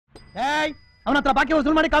ಅವನ ಹತ್ರ ಬಾಕಿ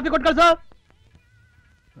ವಸೂಲ್ ಮಾಡಿ ಕಾಫಿ ಕೊಟ್ಟು ಕಳ್ಸು.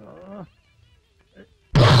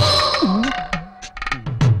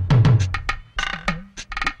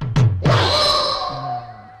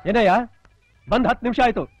 ಏನಯ್ಯ ಬಂದ್ 10 ನಿಮಿಷ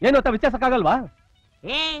ಆಯ್ತು, ಏನು ಅಂತ ವಿಚಾರಿಸಕ್ಕಾಗಲ್ವಾ?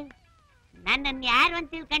 ನನ್ನನ್ನು ಯಾರು ಅಂತ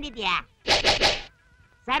ತಿಳ್ಕೊಂಡಿದ್ಯಾ?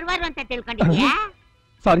 ಸರ್ವರ್ ಅಂತ ತಿಳ್ಕೊಂಡಿದ್ಯಾ?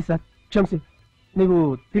 ಸಾರಿ ಸರ್, ಕ್ಷಮಿಸಿ. ನೀವು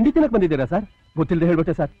ತಿಂಡಿ ತಿನ್ನಕ್ ಬಂದಿದ್ದೀರಾ ಸರ್? ಗೊತ್ತಿಲ್ಲದೆ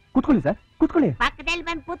ಹೇಳ್ಬಿಟ್ಟೆ ಸರ್. ಕೂತ್ಕೊಳ್ಳಿ ಸರ್, ಕೂತ್ಕೊಳ್ಳಿ. ಪಕ್ಕದಲ್ಲಿ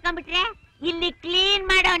ಬಂದು ಕೂತ್ಕೊಂಡ್ಬಿಟ್ರೆ ಇಲ್ಲಿ ಕ್ಲೀನ್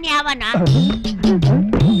ಮಾಡೋನ್ ಯಾವನ?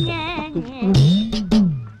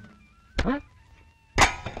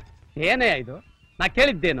 ಏನೇ ಇದು? ನಾ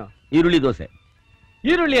ಕೇಳಿದ್ದೇನು? ಈರುಳ್ಳಿ ದೋಸೆ.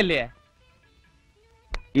 ಈರುಳ್ಳಿಯಲ್ಲಿ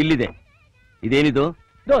ಇಲ್ಲಿದೆ. ಇದೇನಿದು?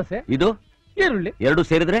 ದೋಸೆ. ಇದು ಈರುಳ್ಳಿ. ಎರಡು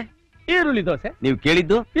ಸೇರಿದ್ರೆ ಈರುಳ್ಳಿ ದೋಸೆ. ನೀವು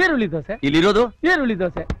ಕೇಳಿದ್ದು ಈರುಳ್ಳಿ ದೋಸೆ. ಇಲ್ಲಿರೋದು ಈರುಳ್ಳಿ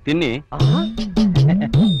ದೋಸೆ. ತಿನ್ನಿ.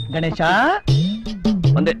 ಗಣೇಶ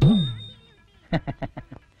ಒಂದೇ.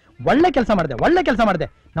 ಒಳ್ಳೆ ಕೆಲಸ ಮಾಡಿದೆ, ಒಳ್ಳೆ ಕೆಲಸ ಮಾಡಿದೆ.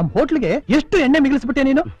 ನಮ್ ಹೋಟ್ಲಿಗೆ ಎಷ್ಟು ಎಣ್ಣೆ ಮಿಗಿಲಿಸ್ಬಿಟ್ಟೆ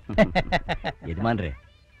ನೀನು. ಯಜಮಾನ್ರೆ,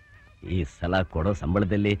 ಈ ಸಲ ಕೊಡೋ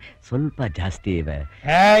ಸಂಬಳದಲ್ಲಿ ಸ್ವಲ್ಪ ಜಾಸ್ತಿ ಇವೆ.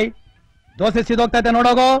 ದೋಸೆ ಸಿದೋಗ್ತಾ ಇದೆ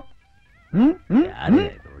ನೋಡೋಗೋ.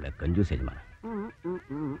 ಒಳ್ಳೆ ಕಂಜೂಸ್ ಯಜಮಾನ.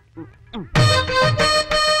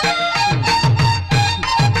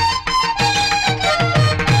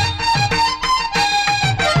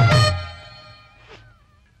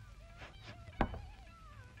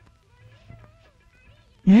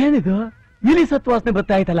 ಏನಿದು? ಇಲಿ ಸತ್ವಾಸನೆ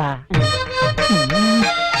ಬರ್ತಾ ಆಯ್ತಲ್ಲ.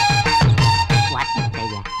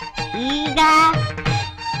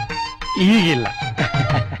 ಈಗಿಲ್ಲ.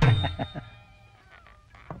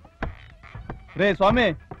 ರೇ ಸ್ವಾಮಿ,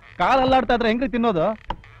 ಕಾಲ್ ಅಲ್ಲಾಡ್ತಾ ಇದ್ರೆ ಹೆಂಗ್ರಿ ತಿನ್ನೋದು?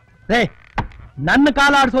 ರೇ, ನನ್ನ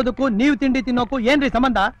ಕಾಲ ಆಡ್ಸೋದಕ್ಕೂ ನೀವು ತಿಂಡಿ ತಿನ್ನೋಕು ಏನ್ರಿ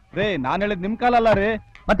ಸಂಬಂಧ? ರೇ, ನಾನ್ ಹೇಳಿದ್ ನಿಮ್ ಕಾಲಲ್ಲ ರೀ.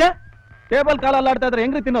 ಮತ್ತೆ ಟೇಬಲ್ ಕಾಲ್ ಅಲ್ಲಾಡ್ತಾ ಇದ್ರೆ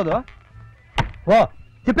ಹೆಂಗ್ರಿ ತಿನ್ನೋದು? ಓ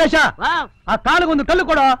ತಿಪ್ಪೇಶ, ಆ ಕಾಲಿಗೊಂದು ಕಲ್ಲು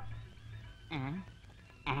ಕೊಡೋ.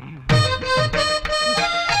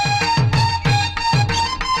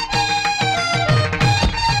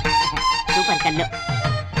 ಸೂಪರ್ ಕಲ್ಲು.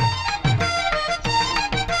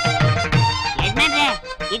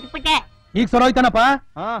 ಇಟ್ಬಿಟ್ಟೆ. ಈಗ ಸರೋಯ್ತಾನಪ್ಪ?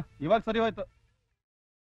 ಹಾ, ಇವಾಗ ಸರಿ ಹೋಯ್ತು.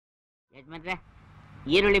 ಯಜಮಾನ್ರೆ,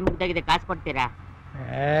 ಈರುಳ್ಳಿ ಮುಗ್ದಾಗಿದೆ, ಕಾಸು ಕೊಡ್ತೀರಾ?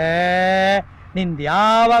 ನಿಂದ್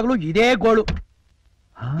ಯಾವಾಗ್ಲೂ ಇದೇ ಗೋಳು.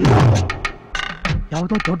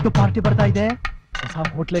 ಯಾವ್ದೋ ದೊಡ್ಡ ಪಾರ್ಟಿ ಬರ್ತಾ ಇದೆ, ಹೊಸ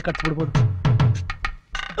ಹೋಟ್ಲೆ ಕಟ್ಸ್ಬಿಡ್ಬೋದು.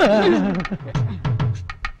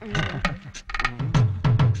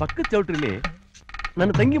 ಪಕ್ಕದ ಚೌಟ್ರಿಲಿ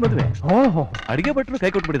ನನ್ನ ತಂಗಿ ಮದುವೆ. ಓಹೋ, ಅಡಿಗೆ ಭಟ್ರು ಕೈ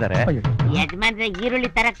ಕೊಟ್ಬಿಟ್ಟಿದ್ದಾರೆ. ಯಜಮಾನ್ರೆ, ಈರುಳ್ಳಿ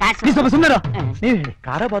ತರ ಕಾಸು. ಸುಮ್ಮನೆ ನೀವ್ ಹೇಳಿ.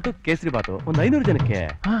 ಖಾರ ಬಾತು, ಕೇಸರಿ ಬಾತು ಒಂದು 500 ಜನಕ್ಕೆ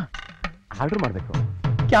ಆರ್ಡರ್ ಮಾಡ್ಬೇಕು.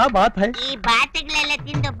 ಕ್ಯಾ ಬಾತ್ ಹೈ? ಈ ಬಾತುಗಳೆಲ್ಲ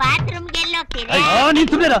ತಿಂದು ಬಾತ್ರೂಮ್ಗೆ ಎಲ್ಲ ಹೋಗ್ತೀರಾ? ನೀನ್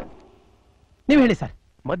ಸುಮ್ಮನೆ ನೀವ್ ಹೇಳಿ ಸರ್.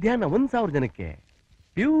 ಮಧ್ಯಾಹ್ನ 1000 ಜನಕ್ಕೆ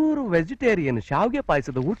ಪ್ಯೂರ್ ವೆಜಿಟೇರಿಯನ್ ಶಾವ್ಗೆ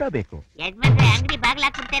ಪಾಯಸದ ಊಟ ಬೇಕು. ಯಜಮಾನ್ರೆ, ಅಂಗಡಿ ಬಾಗ್ಲ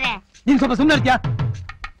ಹಾಕ್ಬಿಡ್ತಾರೆ. ನೀನ್ ಸ್ವಲ್ಪ ಸುಮ್ಮನೆ ಇರ್ತೀಯಾ?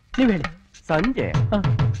 ನೀವ್ ಹೇಳಿ. ಸಂಜೆ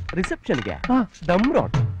ರಿಸೆಪ್ಷನ್ಗೆ ದಮ್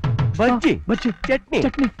ರೋಟ್, ಬಜ್ಜಿ,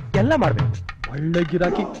 ಚಟ್ನಿ ಎಲ್ಲ ಮಾಡ್ಬೇಕು. ಒಳ್ಳೆ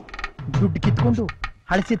ಗಿರಾಕಿ. ದುಡ್ಡು ಕಿತ್ಕೊಂಡು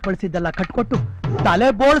ಹಳಸಿದ್ ಪಳಿಸಿದ್ದೆಲ್ಲ ಕಟ್ಕೊಟ್ಟು ತಲೆ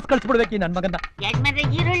ಬೋಳ್ಸ್ ಕಳ್ಸ್ಬಿಡ್ಬೇಕು ನನ್ ಮಗನ್ನ. ಯಜಮಾನ್ರೆ,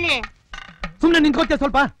 ಈರುಳ್ಳಿ. ಸುಮ್ನೆ ನಿಂತ್ಕೋತೀಯ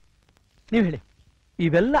ಸ್ವಲ್ಪ? ನೀವ್ ಹೇಳಿ.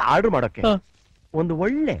 ಇವೆಲ್ಲ ಆರ್ಡರ್ ಮಾಡೋಕೆ ಒಂದು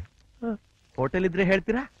ಒಳ್ಳೆ ಹೋಟೆಲ್ ಇದ್ರೆ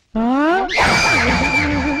ಹೇಳ್ತೀರಾ?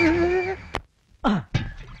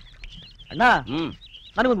 ಅಣ್ಣ,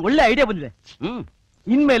 ನನಗೊಂದು ಒಳ್ಳೆ ಐಡಿಯಾ ಬಂದಿದೆ.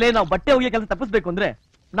 ಇನ್ಮೇಲೆ ನಾವು ಬಟ್ಟೆ ಒಗೆಯೋ ಕೆಲಸ ತಪ್ಪಿಸ್ಬೇಕು ಅಂದ್ರೆ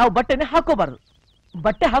ನಾವು ಬಟ್ಟೆನೆ ಹಾಕೋಬಾರ್ದು.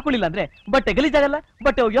 ಬಟ್ಟೆ ಹಾಕೊಳ್ಳಿಲ್ಲ ಅಂದ್ರೆ ಬಟ್ಟೆ ಗಲೀಜಾಗಲ್ಲ,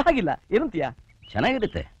 ಬಟ್ಟೆ ಒಗೆಯೋ ಹಾಗಿಲ್ಲ. ಏನಂತೀಯ?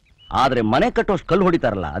 ಚೆನ್ನಾಗಿರುತ್ತೆ. ಆದ್ರೆ ಮನೆ ಕಟ್ಟೋಷ್ಟು ಕಲ್ಲು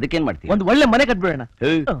ಹೊಡಿತಾರಲ್ಲ, ಅದಕ್ಕೇನ್ ಮಾಡ್ತೀವಿ? ಒಂದು ಒಳ್ಳೆ ಮನೆ ಕಟ್ಬಿಡೋಣ.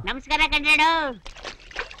 ನಮಸ್ಕಾರ ಕಣ್ರಾಡು.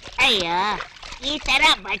 ಅಯ್ಯೋ, ಈ ತರ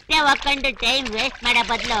ಬಟ್ಟೆ ಹಾಕೊಂಡು ಟೈಮ್ ವೇಸ್ಟ್ ಮಾಡೋ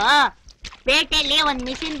ಬದಲು ಪೇಟೆಯಲ್ಲಿ ಒಂದ್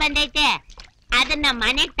ಮಿಷಿನ್ ಬಂದೈತೆ, ಅದನ್ನ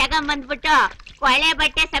ಮನೆಗ್ ತಗೊಂಡ್ಬಂದ್ಬಿಟ್ಟು ಕೊಳೆ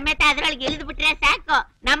ಬಟ್ಟೆ ಸಮೇತ ಅದ್ರೊಳಗೆ ಇಳಿದು ಬಿಟ್ರೆ ಸಾಕು.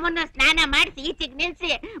 ನಮ್ಮನ್ನು ಸ್ನಾನ ಮಾಡಿಸಿ ಈಚೆಗೆ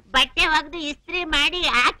ನಿಲ್ಸಿ ಬಟ್ಟೆ ಒಗ್ದು ಇಸ್ತ್ರಿ ಮಾಡಿ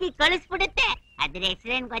ಹಾಕಿ ಕಳಿಸ್ಬಿಡುತ್ತೆ. ಅದ್ರ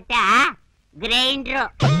ಹೆಸರೇನ್ ಗೊತ್ತಾ? ಗ್ರೈಂಡ್ರು.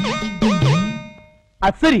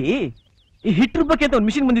 ಅದ್ ಸರಿ, ಈ ಹಿಟ್ ರುಬ್ಬಕ್ಕೆ ಅಂತ ಒಂದ್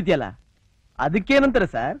ಮಿಷಿನ್ ಬಂದಿದ್ಯಲ್ಲ, ಅದಕ್ಕೇನಂತಾರೆ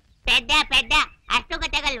ಸರ್? ಪೆದ್ದ ಅಷ್ಟು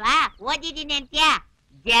ಗೊತ್ತಾಗಲ್ವಾ? ಓದಿದೀನಿ ಅಂತ್ಯಾ?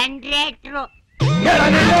 ಜನರೇಟ್ರು.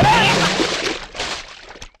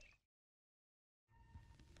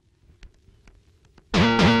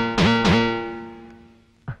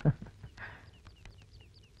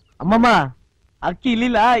 ಅಮ್ಮಮ್ಮ, ಅಕ್ಕಿ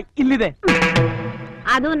ಇಲ್ಲಿಲ್ಲ, ಇಲ್ಲಿದೆ.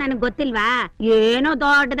 ಅದು ನನಗ್ ಗೊತ್ತಿಲ್ವಾ? ಏನೋ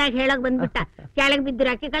ದೊಡ್ಡದಾಗಿ ಹೇಳಕ್ ಬಂದ್ಬಿಟ್ಟ. ಕೆಳಗ್ ಬಿದ್ದಿರೋ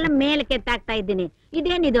ಅಕ್ಕಿಗಳ ಮೇಲೆ ಕೆತ್ತಾಕ್ತಾ ಇದ್ದೀನಿ.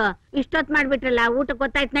 ಇದೇನಿದು ಇಷ್ಟೊತ್ ಮಾಡ್ಬಿಟ್ರಲ್ಲ? ಊಟಕ್ಕೆ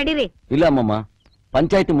ಗೊತ್ತಾಯ್ತು, ನಡೀರಿ. ಇಲ್ಲ ಅಮ್ಮಮ್ಮ,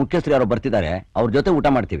 ಪಂಚಾಯತಿ ಮುಖ್ಯಸ್ಥರು ಯಾರೋ ಬರ್ತಿದ್ದಾರೆ, ಅವ್ರ ಜೊತೆ ಊಟ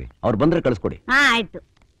ಮಾಡ್ತೀವಿ. ಅವ್ರು ಬಂದ್ರೆ ಕಳಿಸ್ಕೊಡಿ. ಹಾ, ಆಯ್ತು.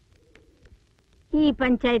 ಈ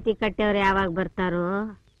ಪಂಚಾಯತಿ ಕಟ್ಟೆಯವ್ರು ಯಾವಾಗ ಬರ್ತಾರೋ?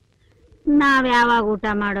 ನಾವ್ ಯಾವಾಗ ಊಟ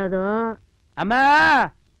ಮಾಡೋದು? ಅಮ್ಮ,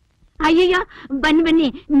 ಅಯ್ಯಯ್ಯೋ, ಬನ್ನಿ,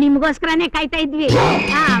 ನಿಮ್ಗೋಸ್ಕರನೇ ಕಾಯ್ತಾ ಇದ್ವಿ.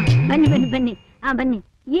 ಹಾ, ಬನ್ನಿ. ಬನ್ನಿ.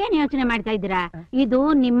 ಏನ್ ಯೋಚನೆ ಮಾಡ್ತಾ ಇದ್ದೀರಾ? ಇದು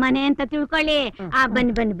ನಿಮ್ಮನೆ ಅಂತ ತಿಳ್ಕೊಳ್ಳಿ.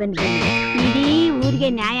 ಬನ್ನಿ. ಇಡೀ ಬಡವರಿಗೆ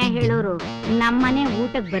ನ್ಯಾಯ ಹೇಳೋರು ನಮ್ಮನೆ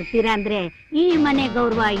ಊಟಕ್ಕೆ ಬರ್ತೀರಾ ಅಂದ್ರೆ ಈ ಮನೆ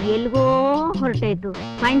ಗೌರವ ಎಲ್ಗೋ ಹೊರಟೋಯ್ತು.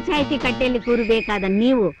 ಪಂಚಾಯತಿ ಕಟ್ಟೆಯಲ್ಲಿ ಕೂರಬೇಕಾದ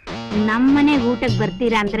ನೀವು ನಮ್ಮನೆ ಊಟಕ್ಕೆ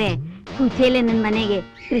ಬರ್ತೀರಾ ಅಂದ್ರೆ ಕುಚೇಲೆ ನನ್ ಮನೆಗೆ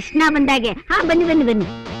ಕೃಷ್ಣ ಬಂದಾಗೆ. ಹಾ, ಬನ್ನಿ ಬನ್ನಿ ಬನ್ನಿ.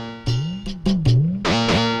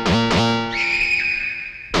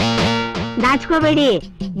 ನಾಚ್ಕೋಬೇಡಿ,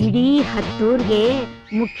 ಇಡೀ ಹತ್ತೂರ್ಗೆ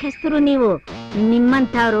ಮುಖ್ಯಸ್ಥರು ನೀವು.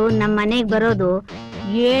 ನಿಮ್ಮಂತವ್ರು ನಮ್ಮ ಮನೆಗ್ ಬರೋದು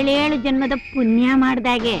 7 ಜನ್ಮದ ಪುಣ್ಯ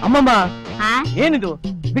ಮಾಡ್ದಾಗೆ. ಅಮ್ಮಮ್ಮ, ಹಾ, ಏನಿದು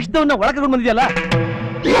ಭಿಕ್ಷದವನ್ನ ಒಳಕೊಂಡು ಬಂದಿದ್ಯಲ್ಲ?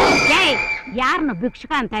 ಯಾರನ್ನ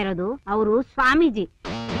ಭಿಕ್ಷಕ ಅಂತ ಇರೋದು? ಅವರು ಸ್ವಾಮೀಜಿ,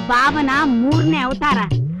 ಬಾಬನ 3ನೇ ಅವತಾರ.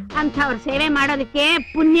 ಅಂತವ್ರ ಸೇವೆ ಮಾಡೋದಕ್ಕೆ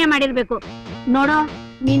ಪುಣ್ಯ ಮಾಡಿರ್ಬೇಕು. ನೋಡೋ,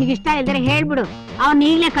 ನಿನ್ಗಿಷ್ಟ ಇಲ್ದರೆ ಹೇಳ್ಬಿಡು, ಅವ್ನ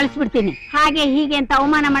ಈಗ್ಲೇ ಕಳಿಸ್ಬಿಡ್ತೀನಿ. ಹಾಗೆ ಹೀಗೆ ಅಂತ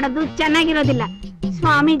ಅವಮಾನ ಮಾಡೋದು ಚೆನ್ನಾಗಿರೋದಿಲ್ಲ.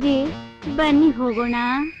 ಸ್ವಾಮೀಜಿ, ಬನ್ನಿ ಹೋಗೋಣ.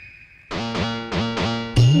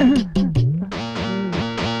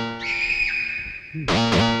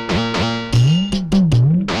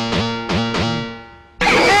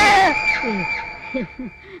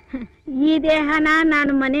 ಈ ದೇಹನ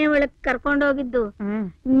ನಾನು ಮನೆ ಒಳಗ್ ಕರ್ಕೊಂಡೋಗಿದ್ದು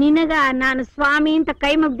ನಿನಗ ನಾನು ಸ್ವಾಮಿ ಅಂತ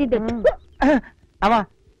ಕೈ ಮುಗ್ದಿದ್ದೆ. ಅಮ್ಮ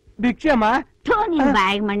ಭಿಕ್ಷೆ ಅಮ್ಮ. ನಿನ್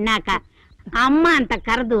ಬಾಯಿಗೆ ಮಣ್ಣಾಕ. ಅಮ್ಮ ಅಂತ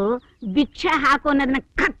ಕರೆದು ಭಿಕ್ಷೆ ಹಾಕು ಅನ್ನೋದನ್ನ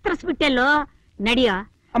ಕತ್ತರಿಸ್ಬಿಟ್ಟೆಲ್ಲೋ. ನಡಿಯೋ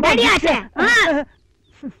ನಡಿಯಾಚೆ.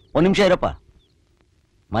 ಒಂದ್ ನಿಮಿಷ ಇರಪ್ಪ.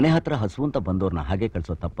 ಮನೆ ಹತ್ರ ಹಸು ಅಂತ ಬಂದವ್ರನ್ನ ಹಾಗೆ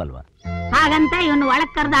ಕಳ್ಸೋ ತಪ್ಪಲ್ವಾ? ಹಾಗಂತ ಇವನು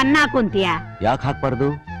ಒಳಗ್ ಕರೆದು ಅನ್ನ ಹಾಕೊಂತೀಯ? ಯಾಕೆ ಹಾಕ್ಬಾರ್ದು?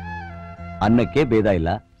 ಅನ್ನಕ್ಕೆ ಭೇದ ಇಲ್ಲ,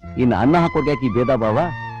 ಇನ್ನು ಅನ್ನ ಹಾಕೋಕೆ ಯಾಕೆ ಈ ಭೇದ ಭಾವ?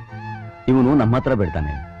 ಇವನು ನಮ್ಮ ಹತ್ರ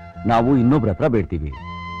ಬೇಡ್ತಾನೆ, ನಾವು ಇನ್ನೊಬ್ರ ಹತ್ರ ಬೇಡ್ತೀವಿ.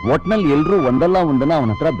 ಒಟ್ನಲ್ಲಿ ಎಲ್ರೂ ಒಂದಲ್ಲ ಒಂದನ್ನ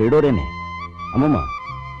ಅವನ ಹತ್ರ ಬೇಡೋರೇನೆ. ಅಮ್ಮಮ್ಮ,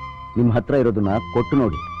 ನಿಮ್ ಹತ್ರ ಇರೋದನ್ನ ಕೊಟ್ಟು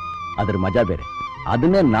ನೋಡಿ, ಅದ್ರ ಮಜಾ ಬೇರೆ.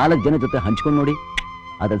 ಅದನ್ನೇ 4 ಜನ ಜೊತೆ ಹಂಚ್ಕೊಂಡು ನೋಡಿ,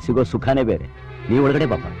 ಅದ್ರಲ್ಲಿ ಸಿಗೋ ಸುಖಾನೇ ಬೇರೆ. ನೀವು ಒಳಗಡೆ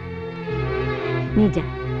ಬಾಪ. ನಿಜ,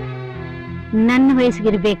 ನನ್ನ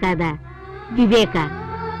ವಯಸ್ಸಿಗಿರ್ಬೇಕಾದ ವಿವೇಕ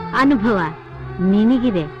ಅನುಭವ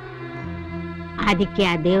ನಿನಗಿದೆ. ಅದಕ್ಕೆ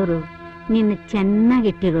ಆ ದೇವ್ರು ನಿನ್ನ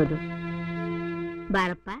ಚೆನ್ನಾಗಿಟ್ಟಿರೋದು.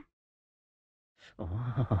 ಬಾರಪ್ಪ.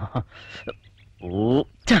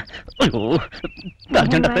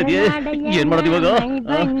 ಏನ್ ಮಾಡೋದು ಇವಾಗ?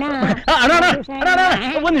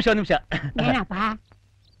 ಒಂದ್ ನಿಮಿಷ.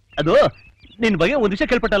 ಅದು ನಿನ್ ಬಗ್ಗೆ ಒಂದ್ ವಿಷಯ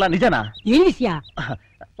ಕೇಳ್ಪಟ್ಟಲ್ಲ, ನಿಜನಾ? ಏನ್ ವಿಷಯ?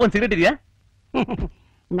 ಒಂದ್ ಸಿಗರೇಟ್ ಇದೆಯಾ?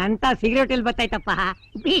 ನಂತ ಸಿಗರೇಟ್ ಎಲ್ಲಿ ಬರ್ತಾಯ್ತಪ್ಪ?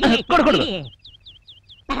 ಕೊಡು.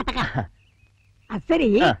 ಸರಿ,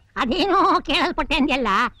 ಅದೇನೋ ಕೇಳಲ್ಪಟ್ಟೆ ಅಂದ್ಯಲ್ಲ,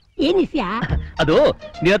 ಏನ್ ವಿಷಯ? ಅದು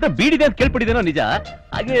ನಿನ್ ಹತ್ರ ಬೀಡಿದೆ ಅಂತ ಕೇಳ್ಪಟ್ಟಿದ್ದೇನೋ ನಿಜ?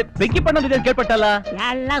 ಹಾಗೆ ಬೆಂಕಿ ಪಣ್ಣ ಇದೆ ಅಂತ ಕೇಳ್ಪಟ್ಟಲ್ಲ?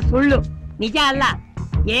 ಎಲ್ಲ ಸುಳ್ಳು, ನಿಜ ಅಲ್ಲ.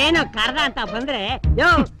 ಏನೋ ಕರ್ದ ಅಂತ ಬಂದ್ರೆ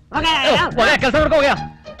ಕೆಲಸ ಮಾಡ್ಕೋ ಹೋಗ್ಯ.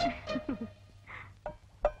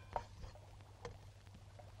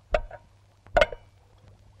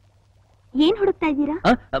 ಏನ್ ಹುಡುಕ್ತಾ ಇದ್ದೀರಾ?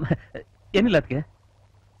 ಏನಿಲ್ಲ ಅದಕ್ಕೆ.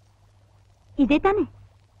 ಇದೇ ತಾನೆ?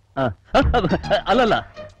 ಅಲ್ಲಲ್ಲ,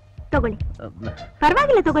 ತಗೊಳ್ಳಿ.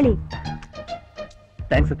 ಪರವಾಗಿಲ್ಲ, ತಗೊಳ್ಳಿ.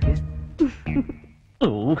 ಥ್ಯಾಂಕ್ಸ್ ಅದಕ್ಕೆ.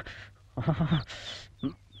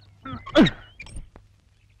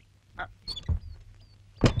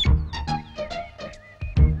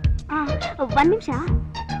 ಒಂದ್ ನಿಮಿಷ,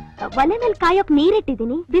 ಒಲೆ ಮೇಲೆ ಕಾಯೋಕ್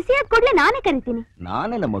ನೀರಿಟ್ಟಿದ್ದೀನಿ. ಬಿಸಿಯಾದ ಕೂಡ್ಲೆ ನಾನೇ ಕರಿತೀನಿ.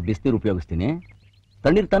 ನಾನೇ ನಮ್ಮ ಬಿಸಿನೀರು ಉಪಯೋಗಿಸ್ತೀನಿ,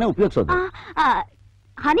 ತಣ್ಣೀರ್ ತಾನೇ ಉಪಯೋಗಿಸೋದು.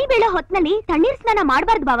 ಹನಿ ಬೀಳೋ ಹೊತ್ನಲ್ಲಿ ತಣ್ಣೀರ್ ಸ್ನಾನ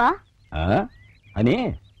ಮಾಡ್ಬಾರ್ದು ಬಾವಾ. ಹನಿ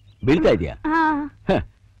ಬೀಳ್ತಾ ಇದೆಯಾ?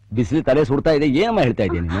 ಬಿಸಿಲು ತಲೆ ಸುಡ್ತಾ ಇದೆ, ಏನಮ್ಮ ಹೇಳ್ತಾ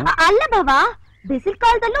ಇದೆಯಾ ನೀನು? ಅಲ್ಲ ಬಾವಾ, ಬಿಸಿಲ್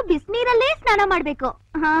ಕಾಲದಲ್ಲೂ ಬಿಸಿನೀರಲ್ಲೇ ಸ್ನಾನ ಮಾಡ್ಬೇಕು.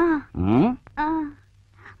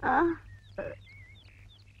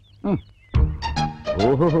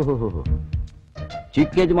 ಓಹೋ,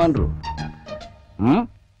 ಚಿಕ್ಕ ಯಜಮಾನ್ರು.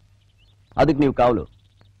 ಅದಕ್ಕೆ ನೀವು ಕಾವಲು.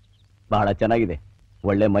 ಬಹಳ ಚೆನ್ನಾಗಿದೆ,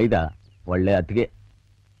 ಒಳ್ಳೆ ಮೈದಾ, ಒಳ್ಳೆ ಅತ್ತಿಗೆ.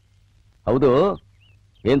 ಹೌದು,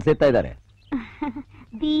 ಏನ್ ಸೇರ್ತಾ ಇದ್ದಾರೆ?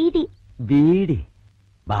 ಬೀಡಿ. ಬೀಡಿ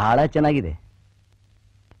ಬಹಳ ಚೆನ್ನಾಗಿದೆ.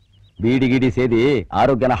 ಬೀಡಿ ಗಿಡಿ ಸೇದಿ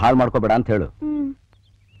ಆರೋಗ್ಯನ ಹಾಳು ಮಾಡ್ಕೋಬೇಡ ಅಂತ ಹೇಳು.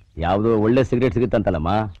 ಯಾವ್ದು ಒಳ್ಳೆ ಸಿಗರೇಟ್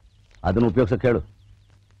ಸಿಗುತ್ತಂತಲ್ಲಮ್ಮ, ಅದನ್ನು ಉಪಯೋಗಿಸಕ್ ಹೇಳು.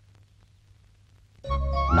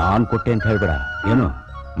 ನಾನ್ ಕೊಟ್ಟೆ ಅಂತ ಹೇಳ್ಬೇಡ ಏನು.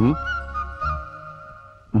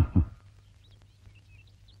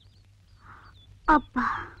 ಅಪ್ಪ,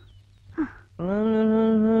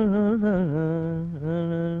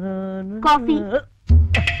 ಕಾಫಿ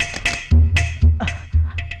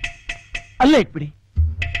ಅಲ್ಲೇ ಇಟ್ಬಿಡಿ.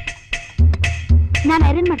 ನಾನು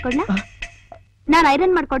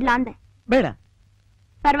ಐರನ್ ಮಾಡ್ಕೊಡ್ಲಾ ಅಂದೆ. ಬೇಡ.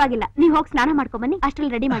 ಪರವಾಗಿಲ್ಲ, ನೀವ್ ಹೋಗಿ ಸ್ನಾನ ಮಾಡ್ಕೊಂಬನ್ನಿ,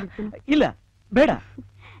 ಅಷ್ಟ್ರಲ್ಲಿ ರೆಡಿ ಮಾಡಿರ್ತೀನಿ. ಇಲ್ಲ ಬೇಡ,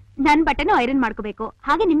 ನನ್ ಬಟ್ಟೆನೂ ಐರನ್ ಮಾಡ್ಕೋಬೇಕು,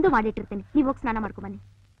 ಹಾಗೆ ನಿಮ್ದು ಮಾಡಿಟ್ಟಿರ್ತೀನಿ. ನೀವ್ ಹೋಗಿ ಸ್ನಾನ ಮಾಡ್ಕೊಂಬನ್ನಿ.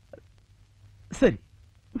 ಸರಿ.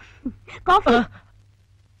 ಕಾಫಿ.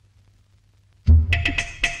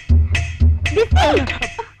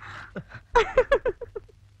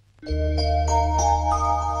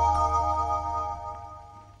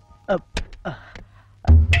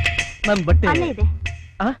 ನನ್ ಬಟ್ಟೆ ಅಲ್ಲೇ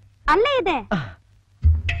ಇದೆ.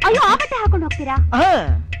 ಅಯ್ಯೋ, ಆ ಬಟ್ಟೆ ಹಾಕೊಂಡು ಹೋಗ್ತೀರಾ?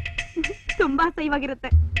 ತುಂಬಾ ಸೈವಾಗಿರುತ್ತೆ.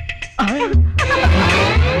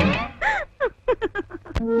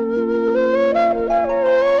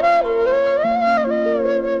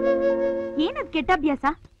 ಏನದ್ ಕೆಟ್ಟ ಅಭ್ಯಾಸ?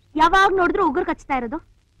 ಯಾವಾಗ ನೋಡಿದ್ರು ಉಗುರು ಕಚ್ತಾ ಇರೋದು?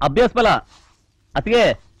 ಅಭ್ಯಾಸ ಫಲ. ಅತಿಗೆ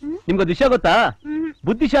ನಿಮ್ಗೊಂದು ವಿಷಯ ಗೊತ್ತಾ?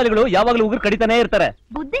 ಬುದ್ಧಿಶಾಲಿಗಳು ಯಾವಾಗ್ಲೂ ಉಗುರು ಕಡಿತಾನೆ ಇರ್ತಾರೆ.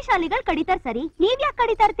 ಬುದ್ಧಿಶಾಲಿಗಳು ಕಡಿತಾರ ಸರಿ, ನೀವ್ ಯಾಕೆ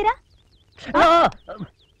ಕಡಿತಾ ಇರ್ತೀರಾ?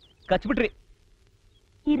 ಕಚ್ಬಿಟ್ರಿ.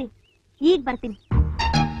 ಇರಿ, ಈಗ ಬರ್ತೀನಿ.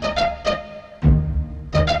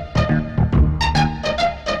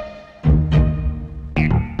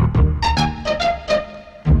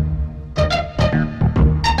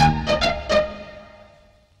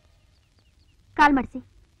 ಕಾಲ್ ಮಾಡಿಸಿ.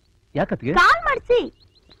 ಯಾಕತ್ಗೆ? ಕಾಲ್ ಮಾಡಿಸಿ.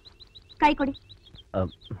 ಕೈ ಕೊಡಿ.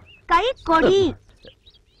 ಕೈ ಕೊಡಿ.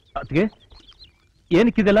 ಅತ್ಗೆ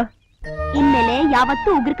ಏನಕ್ಕಿದೆಲ್ಲ? ಇನ್ಮೇಲೆ ಯಾವತ್ತೂ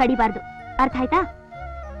ಉಗುರು ಕಡಿಬಾರ್ದು, ಅರ್ಥ ಆಯ್ತಾ?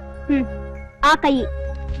 ಆ ಕೈ.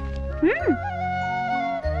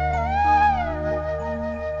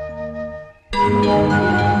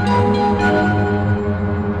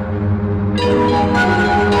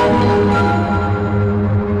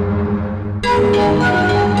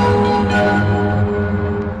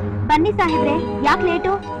 ಬನ್ನಿ ಸಾಹೇಬ್ರೆ, ಯಾಕೆ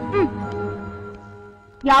ಲೇಟು?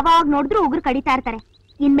 ಯಾವಾಗ ನೋಡಿದ್ರು ಉಗುರು ಕಡಿತಾ ಇರ್ತಾರೆ.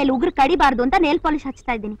 ಇನ್ಮೇಲೆ ಉಗುರು ಕಡಿಬಾರ್ದು ಅಂತ ನೇಲ್ ಪಾಲಿಶ್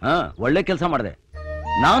ಹಚ್ತಾ ಇದ್ದೀನಿ. ಒಳ್ಳೆ ಕೆಲಸ ಮಾಡಿದೆ.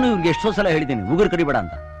 ನಾನು ಇವ್ರಿಗೆ ಎಷ್ಟೋ ಸಲ ಹೇಳಿದ್ದೀನಿ ಉಗುರು ಕಡಿಬೇಡ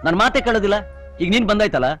ಅಂತ. ನನ್ ಮಾತೆ ಕೇಳೋದಿಲ್ಲ. ಈಗ ನೀನ್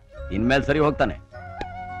ಬಂದಾಯ್ತಲ್ಲ, ಇನ್ಮೇಲೆ ಸರಿ ಹೋಗ್ತಾನೆ.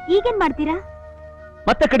 ಈಗೇನ್ ಮಾಡ್ತೀರಾ?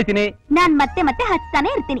 ಮತ್ತೆ ಕಡಿತೀನಿ. ನಾನ್ ಮತ್ತೆ ಮತ್ತೆ ಹಚ್ತಾನೆ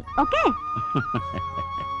ಇರ್ತೀನಿ. ಓಕೆ?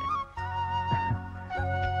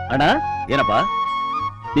 ಅಣ್ಣ, ಏನಪ್ಪಾ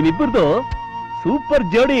ನಿಮ್ಮಿಬ್ಬರದು ಸೂಪರ್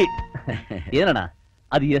ಜೋಡಿ. ಏನಣ್ಣ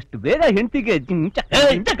ಅದು ಎಷ್ಟು ಬೇಗ ಹೆಂಡತಿಗೆ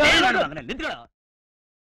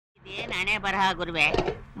ಏನ್ ಹಣೆ ಬರಹ ಗುರುವೆ.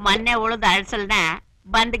 ಮೊನ್ನೆ ಉಳಿದ ಅಳ್ಸಲ್ನ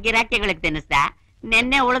ಬಂದ್ ಗಿರಾಕಿಗಳಿಗೆ ತಿನ್ನಿಸ್ದ,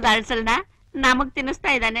 ನೆನ್ನೆ ಉಳಿದ ಅಳ್ಸಲ್ನ ನಮಗ್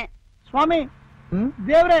ತಿನ್ನಿಸ್ತಾ ಇದ್ದಾನೆ. ಸ್ವಾಮಿ,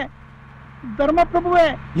 ದೇವ್ರೆ, ಧರ್ಮಪ್ರಭುವೆ.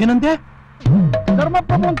 ಏನಂದೆ?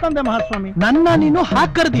 ಧರ್ಮಪ್ರಭು ಅಂತಂದೆ ಮಹಾಸ್ವಾಮಿ. ನನ್ನ ನೀನು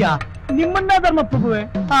ಹಾಕರ್ದಿಯಾ? ನಿಮ್ಮನ್ನ ಧರ್ಮಪ್ರಭುವೆ.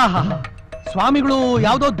 ಸ್ವಾಮಿಗಳು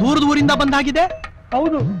ಯಾವ್ದೋ ದೂರದ ಊರಿಂದ ಬಂದಾಗಿದೆ.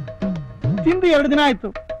 ಹೌದು, ತಿಂದು 2 ದಿನ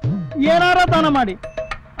ಆಯ್ತು. ಏನಾರ ದಾನ ಮಾಡಿ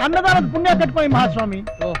ಅನ್ನದಾನದ ಪುಣ್ಯ ಕಟ್ಕೊಳ್ಳಿ ಮಹಾಸ್ವಾಮಿ.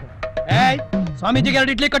 ಸ್ವಾಮೀಜಿಗೆ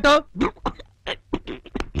 2 ಇಡ್ಲಿ ಕಟ್ಟು.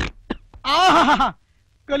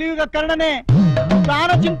 ಕಲಿಯುಗ ಕರ್ಣನೆ, ದಾನ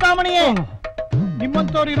ಚಿಂತಾಮಣಿಯೇ.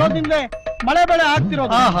 ನಿಮ್ಮಂತವ್ರು ಇರೋದ್ರಿಂದಲೇ ಮಳೆ ಬೆಳೆ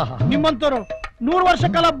ಆಗ್ತಿರೋದು. ನಿಮ್ಮಂತವ್ರು 100 ವರ್ಷ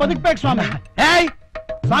ಕಾಲ ಬದುಕ್ಬೇಕು ಸ್ವಾಮಿ.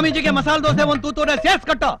 ಸ್ವಾಮೀಜಿಗೆ ಮಸಾಲೆ ದೋಸೆ 1 ತೂತೂರೆ ಸೇರ್ಸ್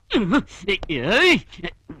ಕಟ್ಟು.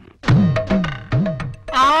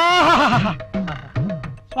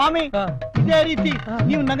 ಸ್ವಾಮಿ, ಇದೇ ರೀತಿ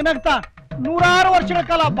ನೀವು ನಗನಗ್ತಾ 100 ವರ್ಷಗಳ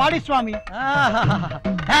ಕಾಲ ಬಾಡಿ ಸ್ವಾಮಿ.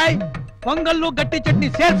 ಪೊಂಗಲ್ಲು ಗಟ್ಟಿ ಚಟ್ನಿ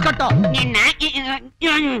ಸೇರ್ಸ್ ಕಟ್ಟು.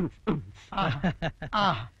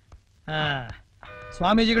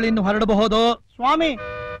 ಸ್ವಾಮೀಜಿಗಳು ಇನ್ನು ಹೊರಡಬಹುದು. ಸ್ವಾಮಿ,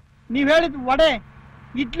 ನೀವ್ ಹೇಳಿದ ವಡೆ,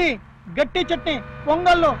 ಇಡ್ಲಿ, ಗಟ್ಟಿ ಚಟ್ನಿ,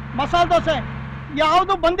 ಪೊಂಗಲ್ಲು, ಮಸಾಲೆ ದೋಸೆ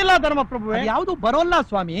ಯಾವ್ದು ಬಂದಿಲ್ಲ ಧರ್ಮಪ್ರಭುವೆ. ಯಾವ್ದು ಬರೋಲ್ಲ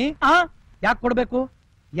ಸ್ವಾಮಿ. ಯಾಕೆ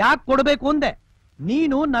ಕೊಡ್ಬೇಕು ಅಂದೆ.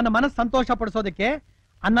 ನೀನು ನನ್ನ ಮನಸ್ಸು ಸಂತೋಷ ಪಡಿಸೋದಕ್ಕೆ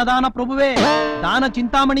ಅನ್ನದಾನ ಪ್ರಭುವೇ, ದಾನ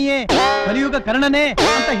ಚಿಂತಾಮಣಿಯೇ, ಕಲಿಯುಗ ಕರ್ಣನೆ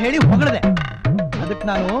ಅಂತ ಹೇಳಿ ಹೊಗಳದೆ. ಅದಕ್ಕೆ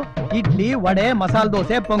ನಾನು ಇಡ್ಲಿ, ವಡೆ, ಮಸಾಲೆ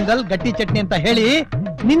ದೋಸೆ, ಪೊಂಗಲ್, ಗಟ್ಟಿ ಚಟ್ನಿ ಅಂತ ಹೇಳಿ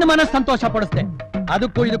ನಿನ್ನ ಮನಸ್ಸು ಸಂತೋಷ ಪಡಿಸ್ದೆ.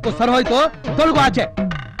 ಅದಕ್ಕೂ ಇದಕ್ಕೂ ಸರ್ ಹೋಯ್ತು. ತೊಳಗು ಆಚೆ.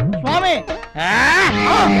 ಸ್ವಾಮಿ,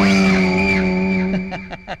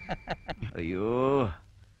 ಅಯ್ಯೋ,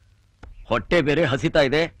 ಹೊಟ್ಟೆ ಬೇರೆ ಹಸಿತಾ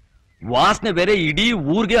ಇದೆ, ವಾಸನೆ ಬೇರೆ ಇಡೀ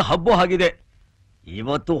ಊರ್ಗೆ ಹಬ್ಬ ಆಗಿದೆ.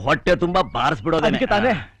 ಇವತ್ತು ಹೊಟ್ಟೆ ತುಂಬಾ ಬಾರಿಸ್ಬಿಡೋದಕ್ಕೆ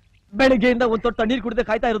ತಾನೆ ಬೆಳಿಗ್ಗೆಯಿಂದ 1 ತೊಟ್ಟು ನೀರು ಕುಡಿದು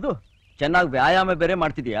ಕಾಯ್ತಾ ಇರೋದು. ಚೆನ್ನಾಗಿ ವ್ಯಾಯಾಮ ಬೇರೆ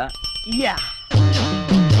ಮಾಡ್ತಿದ್ಯಾ?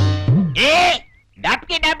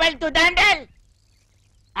 ಡಬಲ್ ತುದಂಡಲ್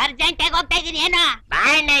ಅರ್ಜೆಂಟ್ ಆಗಿ ಹೋಗ್ತಾ ಇದೀನಿ. ಏನೋ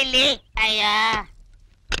ಬಾಯಣ್ಣ ಇಲ್ಲಿ. ಅಯ್ಯ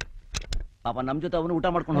ಪಾಪ ನಮ್ ಜೊತೆ ಅವನು ಊಟ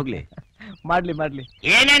ಮಾಡ್ಕೊಂಡು ಹೋಗ್ಲಿ. ಮಾಡ್ಲಿ.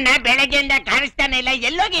 ಏನನ್ನ ಬೆಳಗ್ಗೆಯಿಂದ ಕಾಣಿಸ್ತಾನೆ ಇಲ್ಲ,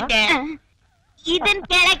 ಎಲ್ಲೋಗಿದ್ದೆ? ಇದನ್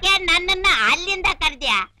ಕೇಳಕ್ಕೆ ನನ್ನನ್ನ ಅಲ್ಲಿಂದ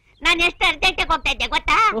ಕರ್ದ್ಯಾ? ನಾನು ಎಷ್ಟು ಅರ್ಜೆಂಟ್ ಆಗಿ ಹೋಗ್ತಾ ಇದ್ದೆ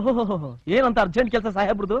ಗೊತ್ತಾ? ಏನಂತ ಅರ್ಜೆಂಟ್ ಕೆಲಸ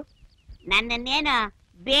ಸಾಹೇಬ್ರದು? ನನ್ನನ್ನೇನು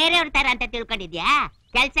ಬೇರೆಯವ್ರ ತರ ಅಂತ ತಿಳ್ಕೊಂಡಿದ್ಯಾ?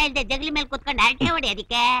 ಕೆಲ್ಸ ಇಲ್ದೆ ಜಗಲಿ ಮೇಲೆ ಕುತ್ಕೊಂಡು ಅರಟೆ ಹೊಡಿ.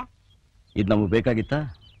 ಅದಕ್ಕೆ ಇದ್ ನಮಗ್ ಬೇಕಾಗಿತ್ತ?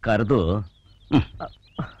 ಕರೆದು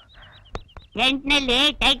ಎಂಟ್ನಲ್ಲಿ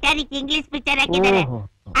ಟೈಟಾನಿಕ್ ಇಂಗ್ಲಿಷ್ ಪಿಕ್ಚರ್ ಹಾಕಿದ್ದಾರೆ,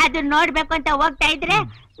 ಅದು ನೋಡ್ಬೇಕು ಅಂತ ಹೋಗ್ತಾ ಇದ್ರೆ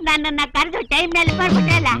ನನ್ನನ್ನ ಕರೆದು ಟೈಮ್ ನಲ್ಲಿ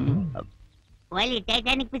ಮಾಡ್ಬಿಟ್ಟಲ್ಲ. ಒಲಿ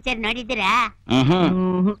ಟೈಟಾನಿಕ್ ಪಿಕ್ಚರ್ ನೋಡಿದ್ದೀರಾ?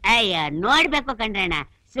 ಅಯ್ಯ, ನೋಡ್ಬೇಕು ಕಣ್ರಣ್ಣ.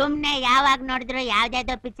 ಸುಮ್ನೆ ಯಾವಾಗ ನೋಡಿದ್ರು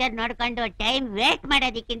ಯಾವ್ದಾವ್ದೋ ಪಿಕ್ಚರ್ ನೋಡ್ಕೊಂಡು ಟೈಮ್ ವೇಸ್ಟ್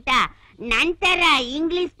ಮಾಡೋದಕ್ಕಿಂತ ನಂತರ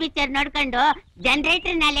ಇಂಗ್ಲಿಷ್ ಪಿಕ್ಚರ್ ನೋಡ್ಕೊಂಡು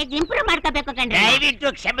ಜನರೇಟರ್ ನಾಲೆಜ್ ಇಂಪ್ರೂವ್ ಮಾಡ್ಕೋಬೇಕು ಕಣ್ರ. ದಯವಿಟ್ಟು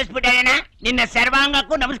ಕ್ಷಮಿಸ್ಬಿಡೋಣ. ನಿನ್ನ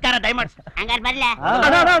ಸರ್ವಾಂಗಕ್ಕೂ ನಮಸ್ಕಾರ. ದಯಮಾಡ್ಸ. ಹಂಗಾರ ಬರ್ಲ.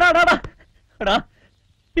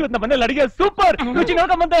 ಇವತ್ತು ನಮ್ಮ ಮನೇಲಿ ಅಡಿಗೆ ಸೂಪರ್ ರುಚಿ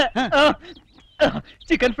ನೋಡ್ಕೊಂಬಂದೆ.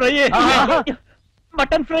 Chicken fry,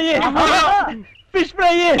 mutton fry, fish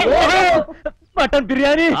fry, mutton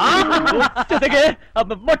biryani, ಜೊತೆಗೆ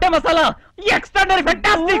ಮೊಟ್ಟೆ ಮಸಾಲ. Extraordinary,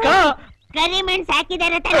 fantastic. ಕರಿಮೆಣ್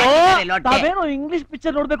ಹಾಕಿದಾರೆ ತಾವೇನೋ ಇಂಗ್ಲಿಷ್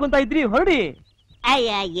ಪಿಕ್ಚರ್ ನೋಡ್ಬೇಕು ಅಂತ ಇದ್ರಿ, ಹೊರಡಿ.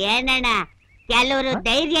 ಅಯ್ಯ ಏನಣ್ಣ, ಕೆಲವರು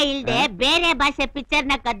ಧೈರ್ಯ ಇಲ್ದೆ ಬೇರೆ ಭಾಷೆ ಪಿಕ್ಚರ್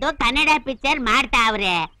ನ ಕದ್ದು ಕನ್ನಡ ಪಿಕ್ಚರ್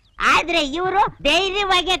ಮಾಡ್ತಾವ್ರೆ. ಆದ್ರೆ ಇವರು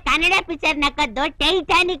ಧೈರ್ಯವಾಗಿ ಕನ್ನಡ ಪಿಕ್ಚರ್ ನ ಕದ್ದು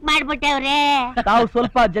ಟೈಟಾನಿಕ್ ಮಾಡ್ಬಿಟ್ಟವ್ರೆ. ತಾವು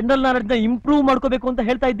ಸ್ವಲ್ಪ ಜನರಲ್ ನಾಲೆಡ್ಜ್ ನ ಇಂಪ್ರೂವ್ ಮಾಡ್ಕೋಬೇಕು ಅಂತ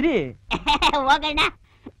ಹೇಳ್ತಾ ಇದ್ರಿ. ಹೋಗೋಣ,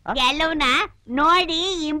 ಕೆಲವ್ನ ನೋಡಿ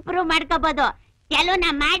ಇಂಪ್ರೂವ್ ಮಾಡ್ಕೋಬಹುದು, ಕೆಲವ್ನ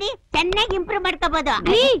ಮಾಡಿ ಚೆನ್ನಾಗಿ ಇಂಪ್ರೂವ್ ಮಾಡ್ಕೋಬಹುದು.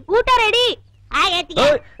 ಊಟ ರೆಡಿ.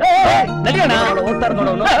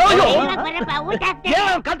 ಊಟ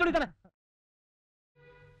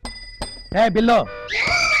ಹೇ ಬಿಲ್ಲು,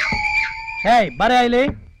 ಹೇ ಬರ ಇಲ್ಲಿ.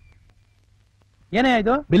 ಏನೇ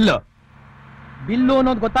ಇದು? ಬಿಲ್ಲು ಬಿಲ್ಲು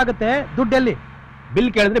ಅನ್ನೋದು ಗೊತ್ತಾಗುತ್ತೆ, ದುಡ್ಡೆಲ್ಲಿ? ಬಿಲ್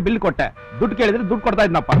ಕೇಳಿದ್ರೆ ಬಿಲ್ ಕೊಟ್ಟೆ, ದುಡ್ಡು ಕೇಳಿದ್ರೆ ದುಡ್ಡು ಕೊಡ್ತಾ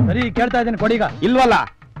ಇದ್ನಪ್ಪ. ಸರಿ ಕೇಳ್ತಾ ಇದ್ದೀನಿ, ಕೊಡೀಗ. ಇಲ್ವಲ್ಲ?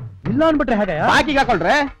 ಇಲ್ಲ ಅನ್ಬಿಟ್ರೆ ಹೇಗೆ? ಬಾಕಿಗೆ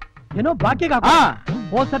ಹಾಕೊಳ್ರೆ. ಏನೋ ಬಾಕಿಗೆ ಹಾಕ?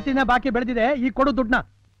 ಹೋದ್ ಸರ್ತಿನೇ ಬಾಕಿ ಬೆಳೆದಿದೆ, ಈಗ ಕೊಡು ದುಡ್ಡನ್ನ.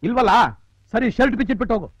 ಇಲ್ವಲ್ಲ? ಸರಿ ಶರ್ಟ್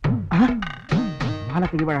ಬಿಚ್ಚಿಟ್ಬಿಟ್ಟು ಹೋಗು. ಬಾಲ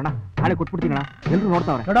ತೆಗಿಬೇಡಣ, ನಾಳೆ ಕೊಟ್ಬಿಡ್ತೀನಣ್ಣ, ಎಲ್ರು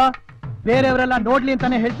ನೋಡ್ತಾವ್ರೆ. ನೋಡ, ಬೇರೆಯವರೆಲ್ಲ ನೋಡ್ಲಿ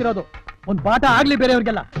ಅಂತಾನೆ ಹೇಳ್ತಿರೋದು, ಒಂದ್ ಪಾಠ ಆಗ್ಲಿ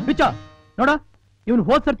ಬೇರೆಯವ್ರಿಗೆಲ್ಲ. ಬಿಚ್ಚ ನೋಡ, ಇವನು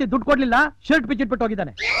ಹೋದ್ ಸರ್ತಿ ದುಡ್ಡು ಕೊಡ್ಲಿಲ್ಲ, ಶರ್ಟ್ ಬಿಚ್ಚಿಟ್ಬಿಟ್ಟು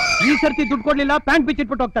ಹೋಗಿದ್ದಾನೆ. ಈ ಸರ್ತಿ ದುಡ್ಡು ಕೊಡ್ಲಿಲ್ಲ, ಪ್ಯಾಂಟ್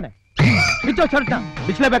ಬಿಚ್ಚಿಟ್ಬಿಟ್ಟು ಹೋಗ್ತಾನೆ. ಬಿಚ್ಚೋ ಶರ್ಟ್ ನ.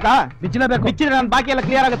 ಬಿಚ್ಚಲೇಬೇಕಾ? ಬಿಚ್ಚಲೇಬೇಕು. ಬಿಚ್ಚಿದ್ರೆ ನನ್ ಬಾಕಿ ಎಲ್ಲ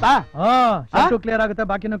ಕ್ಲಿಯರ್ ಆಗುತ್ತಾ? ಶರ್ಟು ಕ್ಲಿಯರ್ ಆಗುತ್ತೆ,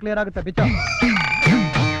 ಬಾಕಿನೂ ಕ್ಲಿಯರ್ ಆಗುತ್ತೆ. ಬಿಚ್ಚೋ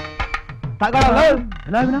ತಗೊಳ್ಳಲ್ಲ.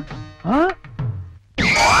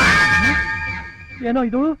 ಏನೋ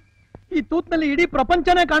ಇದು, ಈ ತೂತ್ನಲ್ಲಿ ಇಡೀ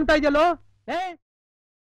ಪ್ರಪಂಚನೇ ಕಾಣ್ತಾ ಇದೆಯಲ್ಲೋ.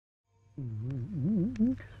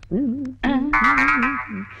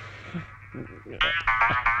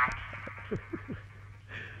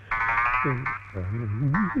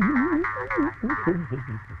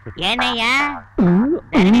 ಏನಯ್ಯ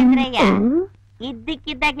ಧರಣೇಂದ್ರಯ್ಯ,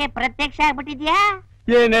 ಇದ್ದಕ್ಕಿದ್ದಾಗೆ ಪ್ರತ್ಯಕ್ಷ ಆಗ್ಬಿಟ್ಟಿದ್ಯಾ?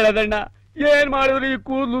 ಏನ್ ಹೇಳದಣ್ಣ, ಏನ್ ಮಾಡಿದ್ರು ಈ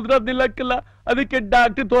ಕೂದಲು ಉದ್ರದ್ ನಿಲ್ಲಕ್ಕಿಲ್ಲ, ಅದಕ್ಕೆ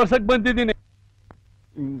ಡಾಕ್ಟರ್ ತೋರ್ಸಕ್ ಬಂದಿದ್ದೀನಿ.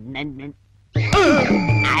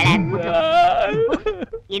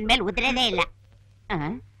 ಇನ್ಮೇಲೆ ಉದ್ರೇದೇ ಇಲ್ಲ.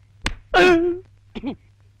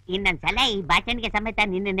 ಇನ್ನೊಂದ್ಸಲ ಈ ಬಾಚಣಿಗೆ ಸಮೇತ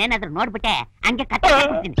ನಿನ್ನೇನಾದ್ರೂ ನೋಡ್ಬಿಟ್ಟೆ ಹಂಗೆ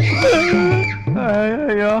ಕತ್ತೀನಿ.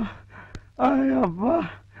 ಅಯ್ಯೋ ಅಯ್ಯಪ್ಪ,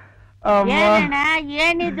 ಏನಣ್ಣ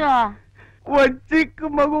ಏನಿದು? ಒಂದ್ ಚಿಕ್ಕ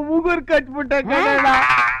ಮಗು ಉಗುರ್ ಕಚ್ಬಿಟ್ಟ ಕಣಣ್ಣ.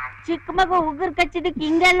 ಚಿಕ್ಕ ಮಗು ಉಗುರ್ ಕಚ್ಚಿದಕ್ಕೆ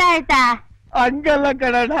ಹಿಂಗೆಲ್ಲ ಆಯ್ತಾ? ಹಂಗಲ್ಲ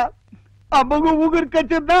ಕಣಣ್ಣ, ಆ ಮಗು ಉಗುರ್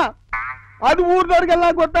ಕಚ್ಚಿದ್ದ, ಅದು ಊರ್ದವ್ರಿಗೆಲ್ಲ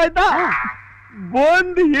ಗೊತ್ತಾಯ್ತಾ?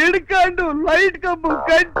 ಬಂದು ಹಿಡ್ಕೊಂಡು ಲೈಟ್ ಕಂಬ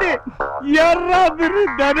ಕಟ್ಟಿ ಯಾರಾದ್ರೂ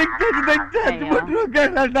ದನಕ್ ಚಚ್ಬಿಟ್ರು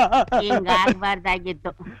ಕಣಣ್ಣ.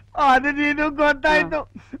 ಹಿಂಗಾಗ್ಬಾರ್ದಾಗಿತ್ತು. ಅದು ನೀನು ಗೊತ್ತಾಯ್ತು,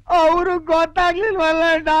 ಅವರು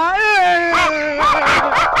ಗೊತ್ತಾಗ್ಲಿಲ್ವಲ್ಲಣ್ಣ.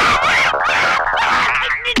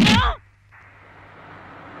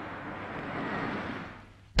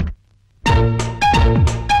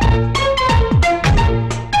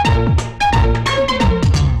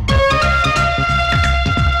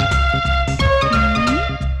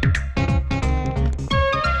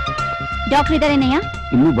 ಡಾಕ್ಟರ್ ಇದಾರೇನಯ್ಯ?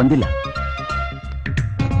 ಇನ್ನೂ ಬಂದಿಲ್ಲ.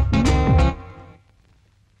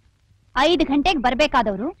 5 ಗಂಟೆಗೆ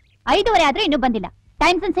ಬರ್ಬೇಕಾದವ್ರು 5:15 ಆದ್ರೂ ಇನ್ನೂ ಬಂದಿಲ್ಲ.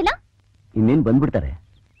 ಟೈಮ್ ಸೆನ್ಸ್ ಇಲ್ಲ? ಇನ್ನೇನ್ ಬಂದ್ಬಿಡ್ತಾರೆ.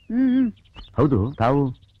 ಹೌದು, ತಾವು?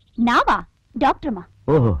 ನಾವಾ? ಡಾಕ್ಟ್ರಮ್ಮ.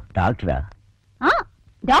 ಓಹೋ, ಡಾಕ್ಟ್ರಾ? ಹಾ,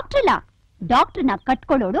 ಡಾಕ್ಟರ್ ಅಲ್ಲ, ಡಾಕ್ಟರ್ನ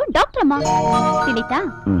ಕಟ್ಕೊಳ್ಳೋಡು ಡಾಕ್ಟ್ರಮ್ಮ. ತಿಳಿತಾ?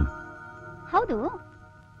 ಹೌದು,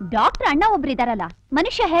 ಡಾಕ್ಟರ್ ಅಣ್ಣ ಒಬ್ರು ಇದಾರಲ್ಲ,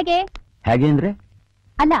 ಮನುಷ್ಯ ಹೇಗೆ? ಹೇಗೆ ಅಂದ್ರೆ?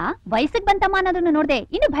 ಅಲ್ಲ, ವಯಸ್ಸಿಗೆ ಬಂತಮ್ಮ ಅನ್ನೋದನ್ನು ನೋಡ್ದೆ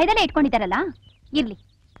ಇನ್ನು ಭಯದಲ್ಲೇ ಇಟ್ಕೊಂಡಿದಾರಲ್ಲ. ಇರ್ಲಿ,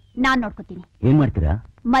 ನಾನ್ ನೋಡ್ಕೊತೀನಿ. ಏನ್ ಮಾಡ್ತೀರಾ?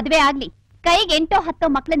 ಮದ್ವೆ ಆಗ್ಲಿ, ಕೈಗೆ 8-10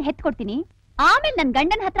 ಮಕ್ಳನ್ನ ಹೆತ್ಕೊಡ್ತೀನಿ. ಆಮೇಲೆ ನನ್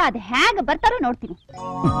ಗಂಡನ ಹತ್ರ ಅದ್ ಹೇಗ್ ಬರ್ತಾರೋ ನೋಡ್ತೀನಿ.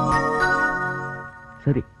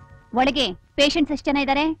 ಸರಿ. ಒಳಗೆ ಪೇಷಂಟ್ಸ್ ಎಷ್ಟು ಜನ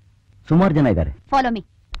ಇದಾರೆ? ಸುಮಾರು ಜನ ಇದ್ದಾರೆ. Follow me.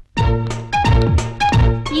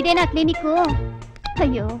 ಇದೇನಾ ಕ್ಲಿನಿಕ್?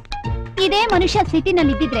 ಅಯ್ಯೋ, ಇದೇ ಮನುಷ್ಯ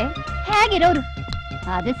ಸಿಟಿನಲ್ಲಿ ಇದ್ದಿದ್ರೆ ಹೇಗಿರೋರು?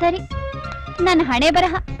 ಅದು ಸರಿ, ನನ್ನ ಹಣೆ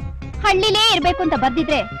ಬರಹ ಹಳ್ಳಿಲೇ ಇರ್ಬೇಕು ಅಂತ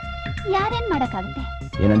ಬರ್ದಿದ್ರೆ ಯಾರೇನ್ ಮಾಡಕ್ಕಾಗುತ್ತೆ?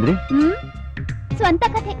 ಏನಂದ್ರಿ? ಸ್ವಂತ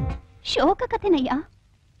ಕಥೆ, ಶೋಕ ಕಥೆನಯ್ಯ.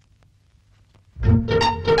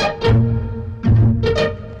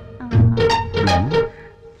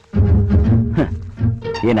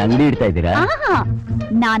 ಏನ್ ಅಂಗಡಿ ಇಡ್ತಾ ಇದ್ದೀರಾ?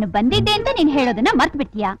 ನಾನು ಬಂದಿದ್ದೆ ಅಂತ ನೀನ್ ಹೇಳೋದನ್ನ ಮರ್ತ್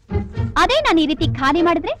ಬಿಡ್ತೀಯಾ? ಅದೇ ನಾನು ಈ ರೀತಿ ಖಾಲಿ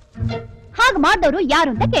ಮಾಡಿದ್ರೆ ಹಾಗ ಮಾಡ್ದವ್ರು ಯಾರು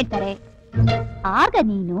ಅಂತ ಕೇಳ್ತಾರೆ. ಆಗ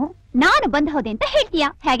ನೀನು ನಾನು ಬಂದ್ ಹೋದೆ ಅಂತ ಹೇಳ್ತೀಯ.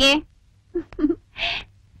 ಹೇಗೆ?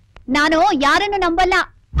 ನಾನು ಯಾರನ್ನು ನಂಬಲ್ಲ.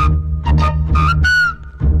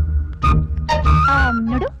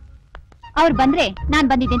 ನೋಡು, ಅವ್ರು ಬಂದ್ರೆ ನಾನ್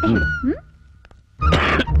ಬಂದಿದ್ದೆ ಅಂತ ಹೇಳು.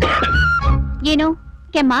 ಏನು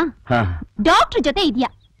ಕೆಮ್ಮ? ಡಾಕ್ಟರ್ ಜೊತೆ ಇದೆಯಾ?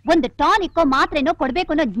 ಒಂದು ಟಾನಿಕ್ಕೋ ಮಾತ್ರೆನೋ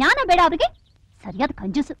ಕೊಡ್ಬೇಕು ಅನ್ನೋ ಜ್ಞಾನ ಬೇಡ ಅವ್ರಿಗೆ? ಸರಿಯಾದ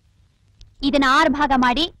ಕಂಜೂಸು. ಇದನ್ನ 6 ಭಾಗ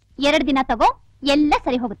ಮಾಡಿ 2 ದಿನ ತಗೋ, ಎಲ್ಲ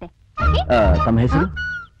ಸರಿ ಹೋಗುತ್ತೆ. ತಮ್ಮ ಹೆಸರು?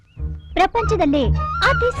 ಪ್ರಪಂಚದಲ್ಲೇ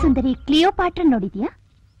ಅತಿ ಸುಂದರಿ ಕ್ಲಿಯೋಪಾಟ್ರ ನೋಡಿದ್ಯಾ?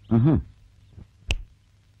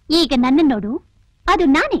 ಈಗ ನನ್ನ ನೋಡು, ಅದು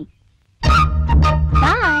ನಾನೇ.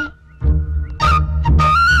 ಬಾಯ್.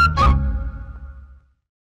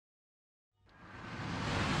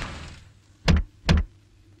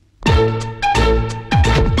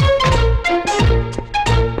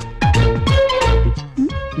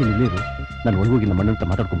 ಇಲ್ಲೇ ಇರು. ನಾನು ಒಳಗೋಗಿ ನಮ್ಮ ಅಣ್ಣಂತ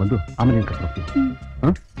ಮಾತಾಡ್ಕೊಂಡ್ ಬಂದು ಆಮೇಲೆ ಏನ್ ಕರ್ಕೊಂಡು ಹೋಗ್ತೀನಿ.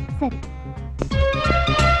 ಸರಿ.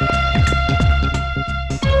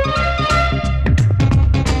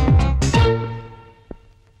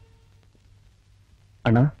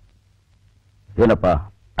 ಅಣ್ಣ ಏನಪ್ಪ?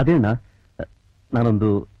 ಅದೇ ಅಣ್ಣ, ನಾನೊಂದು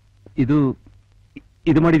ಇದು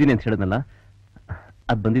ಇದು ಮಾಡಿದ್ದೀನಿ ಅಂತ ಹೇಳಿದ್ನಲ್ಲ,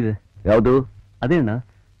 ಅದ್ ಬಂದಿದೆ. ಯಾವುದು? ಅದೇ ಅಣ್ಣ,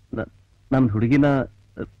 ನನ್ನ ಹುಡುಗಿನ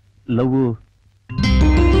ಲವ್.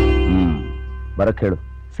 ಬರಕ್ ಹೇಳು.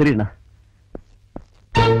 ಸರಿ ಅಣ್ಣ.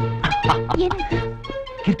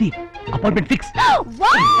 ಕೀರ್ತಿ, ಅಪಾಯಿಂಟ್ಮೆಂಟ್ ಫಿಕ್ಸ್.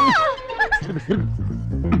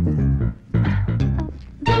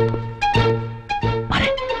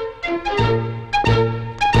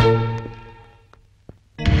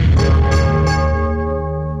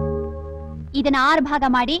 ಇದನ್ನ 6 ಭಾಗ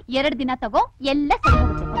ಮಾಡಿ 2 ದಿನ ತಗೋ, ಎಲ್ಲ ಸರಿ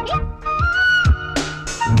ಹೋಗುತ್ತೆ.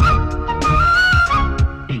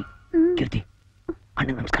 ಕೀರ್ತಿ, ಅಣ್ಣ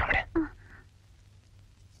ನಮಸ್ಕಾರ ಮಾಡೆ.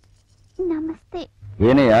 ನಮಸ್ತೆ.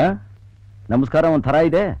 ಏನೆಯ ನಮಸ್ಕಾರ ಒಂಥರ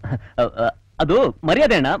ಇದೆ. ಅದು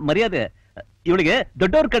ಮರ್ಯಾದೆ ಅಣ್ಣ, ಮರ್ಯಾದೆ. ಇವಳಿಗೆ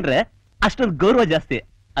ದೊಡ್ಡವ್ರು ಕಂಡ್ರೆ ಅಷ್ಟೊಂದು ಗೌರವ ಜಾಸ್ತಿ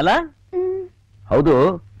ಅಲ್ಲ? ಹೌದು.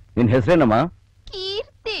 ನಿನ್ ಹೆಸರೇನಮ್ಮ?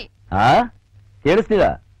 ಕೀರ್ತಿ. ಹಾ, ಕೇಳಿಸ್ತೀರ?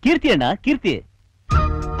 ಕೀರ್ತಿ ಅಣ್ಣ, ಕೀರ್ತಿ.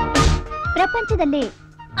 ಪ್ರಪಂಚದಲ್ಲೇ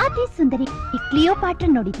ಅತಿ ಸುಂದರಿ ಕ್ಲಿಯೋಪಾಟ್ರ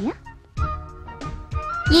ನೋಡಿದ್ಯಾ?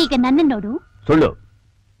 ಈಗ ನನ್ನ ನೋಡು. ಸುಳ್ಳು.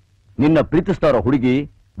 ನಿನ್ನ ಪ್ರೀತಿಸ್ತಾರೋ ಹುಡುಗಿ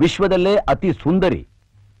ವಿಶ್ವದಲ್ಲೇ ಅತಿ ಸುಂದರಿ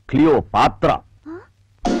ಕ್ಲಿಯೋ ಪಾತ್ರ.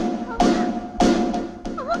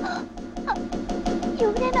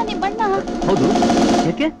 ಇವ್ರೇನಾ ನಿಮ್ಮಣ್ಣ? ಹೌದು.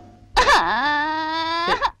 ಯಾಕೆ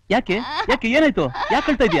ಯಾಕೆ ಯಾಕೆ ಏನಾಯ್ತು? ಯಾಕೆ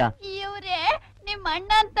ಹೇಳ್ತಾ ಇದೀಯಾ? ಇವ್ರೇ ನಿಮ್ಮ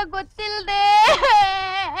ಅಣ್ಣ ಅಂತ ಗೊತ್ತಿಲ್ದೆ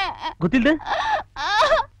ಗೊತ್ತಿಲ್ದೆ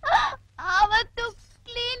ಅವತ್ತು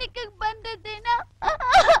ಕ್ಲಿನಿಕ್ ಬಂದಿದ್ದೀನ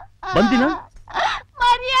ಬಂದಿನ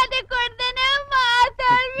ಮರ್ಯಾದೆ ಕೊಡ್ದೇನೆ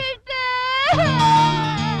ಮಾತಾಡ್ಬಿಟ್ಟೆ.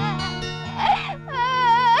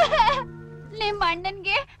 ನಿಮ್ಮ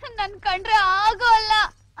ಅಣ್ಣನ್ಗೆ ನನ್ ಕಂಡ್ರೆ ಆಗೋಲ್ಲ,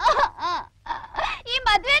 ಈ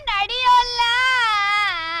ಮದ್ವೆ ನಡೆಯೋಲ್ಲ.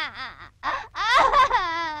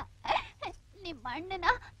 ನಿಮ್ಮ ಅಣ್ಣನ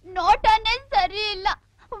ನೋಟನೇ ಸರಿ ಇಲ್ಲ,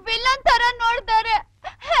 ವಿಲನ್ ತರ ನೋಡ್ತಾರೆ.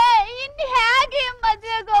 ಇನ್ ಹೇಗೆ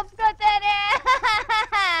ಮದ್ವೆಗೆ ಒಪ್ಕೋತಾರೆ?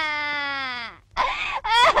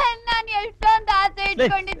 ನಾನು ಎಷ್ಟೊಂದು ಆಸೆ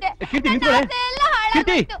ಇಟ್ಕೊಂಡಿದ್ದೆ, ಎಲ್ಲ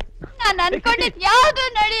ಹಾಳಾಗೋಯ್ತು. ನಾನು ಅನ್ಕೊಂಡಿದ್ ಯಾವ್ದು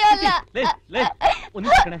ನಡೆಯೋಲ್ಲ.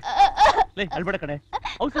 ಅಳ್ಬೇಡ ಕಣೆ,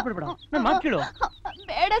 ಔಷಧ ಬಿಡ್ಬೇಡ, ನನ್ ಮಾತು ಕೇಳು.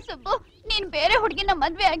 ಬೇಡ ಸುಬ್ಬು, ನೀನ್ ಬೇರೆ ಹುಡುಗಿನ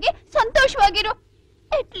ಮದ್ವೆ ಆಗಿ ಸಂತೋಷವಾಗಿರು.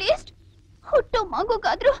 ಅಟ್ ಲೀಸ್ಟ್ ಹುಟ್ಟು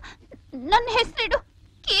ಮಗುಗಾದ್ರೂ ನನ್ನ ಹೆಸರಿಡು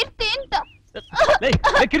ಕೀರ್ತಿ ಅಂತ.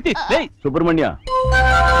 ಕೀರ್ತಿ, ಸುಬ್ರಹ್ಮಣ್ಯ,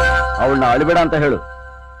 ಅವಳನ್ನ ಅಳಬೇಡ ಅಂತ ಹೇಳು.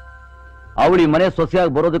 ಅವಳು ಈ ಮನೆ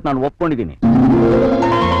ಸೊಸೆಯಾಗಿ ಬರೋದಕ್ಕೆ ನಾನು ಒಪ್ಕೊಂಡಿದ್ದೀನಿ.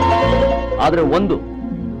 ಆದ್ರೆ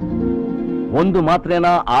ಒಂದು ಮಾತ್ರೇನ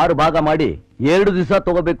 6 ಭಾಗ ಮಾಡಿ 2 ದಿವಸ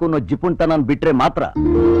ತಗೋಬೇಕು ಅನ್ನೋ ಜಿಪುಂಟ ನಾನು ಬಿಟ್ರೆ ಮಾತ್ರ.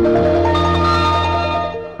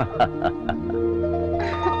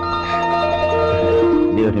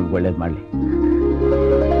 ದೇವ್ರು ನಿಮ್ಗೆ ಒಳ್ಳೇದ್ ಮಾಡ್ಲಿ.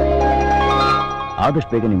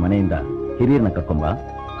 ಆದಷ್ಟು ಬೇಗ ನಿಮ್ ಮನೆಯಿಂದ ಹಿರಿಯರನ್ನ ಕರ್ಕೊಂಬ.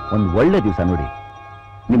 ಒಂದ್ ಒಳ್ಳೆ ದಿವಸ ನೋಡಿ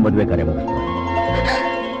ನಿಮ್ ಮದುವೆ ಕಾರ್ಯ ಮುಗಿಸ್ತಾರೆ.